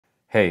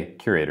Hey,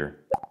 Curator,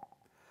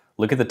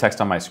 look at the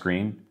text on my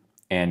screen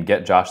and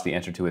get Josh the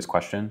answer to his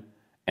question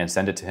and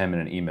send it to him in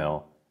an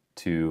email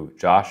to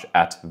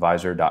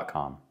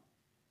josh@visor.com.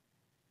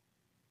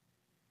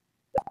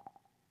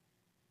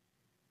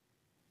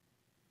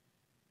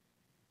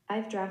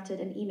 I've drafted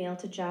an email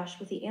to Josh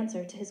with the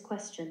answer to his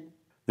question.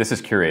 This is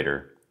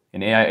Curator,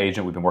 an AI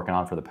agent we've been working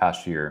on for the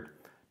past year.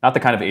 Not the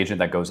kind of agent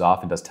that goes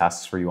off and does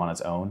tasks for you on its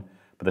own,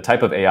 but the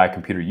type of AI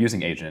computer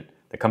using agent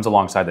that comes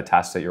alongside the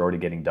tasks that you're already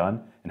getting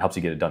done and helps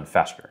you get it done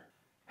faster.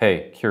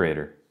 Hey,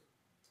 Curator,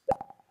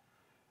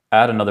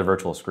 add another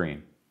virtual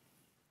screen.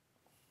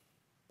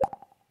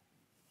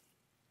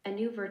 A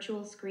new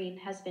virtual screen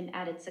has been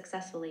added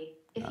successfully.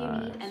 If you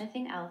need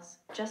anything else,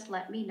 just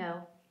let me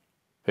know.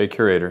 Hey,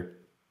 Curator,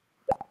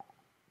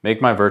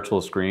 make my virtual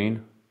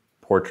screen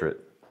portrait.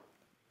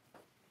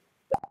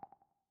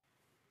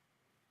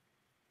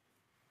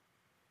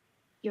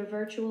 Your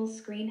virtual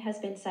screen has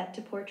been set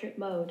to portrait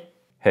mode.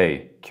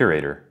 Hey,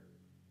 Curator,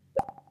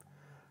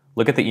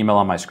 look at the email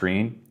on my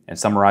screen and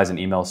summarize an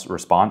email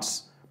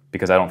response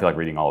because I don't feel like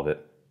reading all of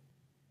it.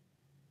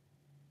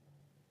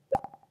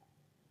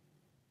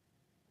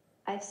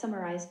 I've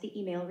summarized the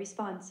email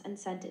response and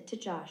sent it to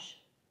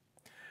Josh.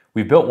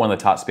 We've built one of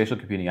the top spatial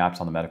computing apps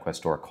on the MetaQuest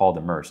store called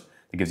Immersed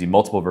that gives you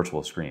multiple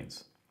virtual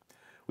screens.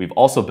 We've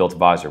also built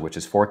Visor, which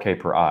is 4K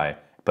per eye,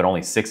 but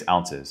only 6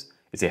 ounces.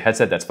 It's a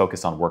headset that's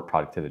focused on work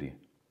productivity.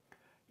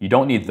 You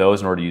don't need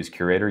those in order to use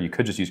Curator. You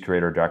could just use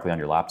Curator directly on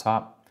your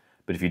laptop.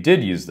 But if you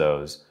did use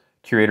those,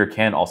 Curator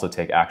can also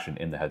take action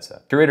in the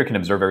headset. Curator can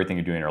observe everything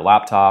you're doing on your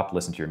laptop,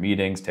 listen to your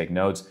meetings, take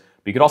notes,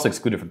 but you could also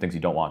exclude it from things you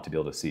don't want to be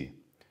able to see.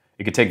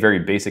 It could take very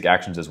basic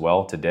actions as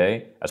well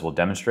today, as we'll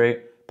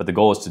demonstrate, but the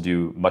goal is to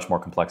do much more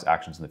complex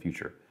actions in the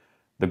future.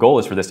 The goal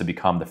is for this to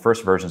become the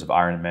first versions of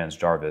Iron Man's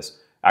Jarvis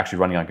actually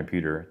running on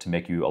computer to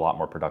make you a lot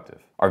more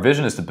productive. Our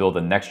vision is to build the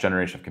next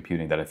generation of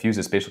computing that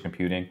infuses spatial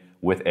computing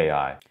with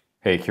AI.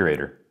 Hey,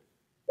 Curator,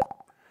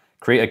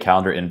 create a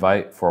calendar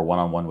invite for a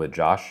one-on-one with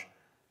Josh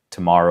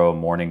tomorrow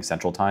morning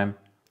Central Time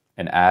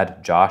and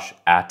add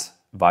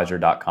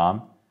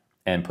josh@visor.com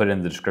and put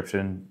in the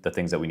description the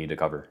things that we need to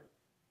cover.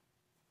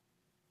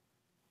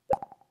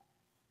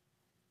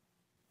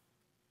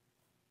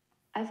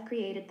 I've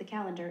created the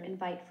calendar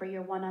invite for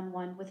your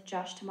one-on-one with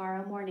Josh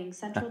tomorrow morning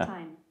Central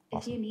Time. Awesome.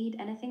 If you need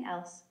anything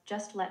else,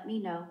 just let me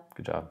know.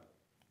 Good job.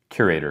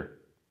 Curator,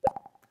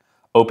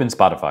 open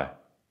Spotify.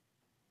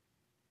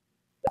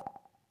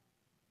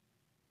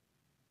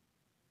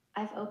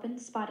 I've opened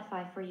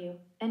Spotify for you.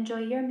 Enjoy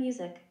your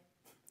music.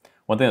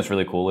 One thing that's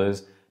really cool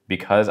is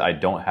because I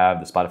don't have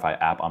the Spotify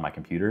app on my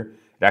computer,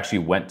 it actually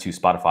went to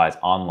Spotify's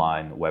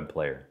online web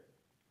player.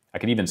 I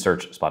can even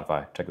search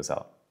Spotify. Check this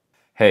out.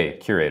 Hey,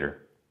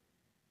 Curator,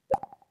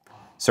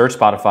 search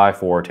Spotify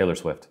for Taylor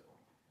Swift.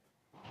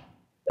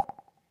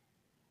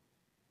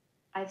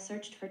 I've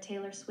searched for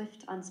Taylor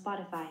Swift on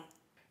Spotify.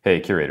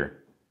 Hey,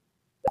 Curator,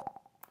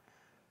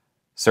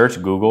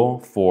 search Google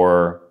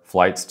for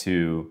flights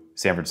to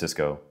San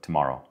Francisco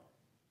tomorrow.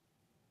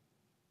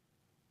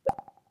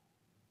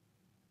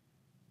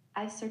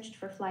 I've searched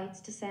for flights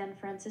to San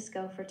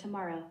Francisco for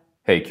tomorrow.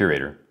 Hey,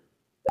 Curator,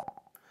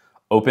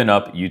 open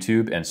up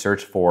YouTube and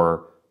search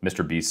for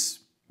Mr. Beast's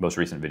most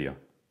recent video.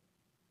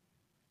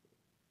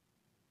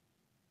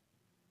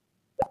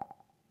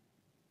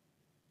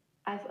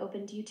 I've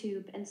opened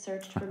YouTube and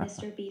searched for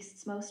Mr.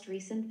 Beast's most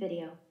recent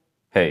video.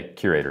 Hey,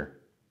 Curator,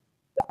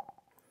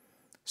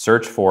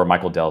 search for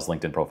Michael Dell's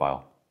LinkedIn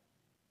profile.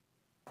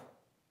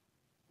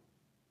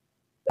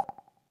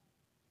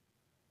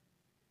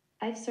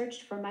 I've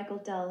searched for Michael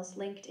Dell's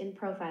LinkedIn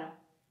profile.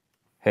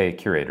 Hey,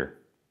 Curator,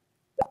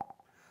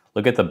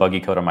 look at the buggy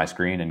code on my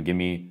screen and give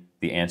me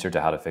the answer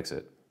to how to fix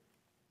it.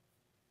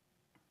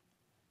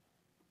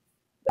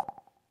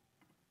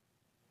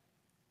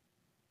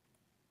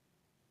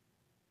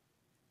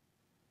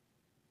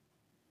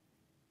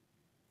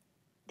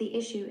 The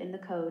issue in the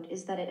code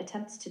is that it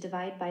attempts to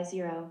divide by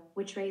 0,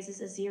 which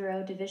raises a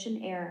 0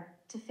 division error.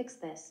 To fix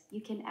this,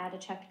 you can add a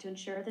check to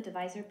ensure the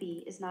divisor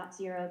b is not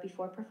 0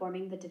 before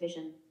performing the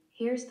division.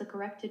 Here's the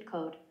corrected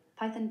code.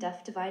 Python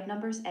def divide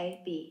numbers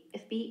a, b.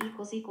 If b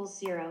equals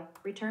 0,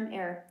 return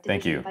error.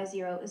 Thank you. Division by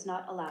 0 is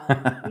not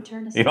allowed.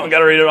 Return a You don't got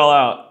to read it all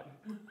out.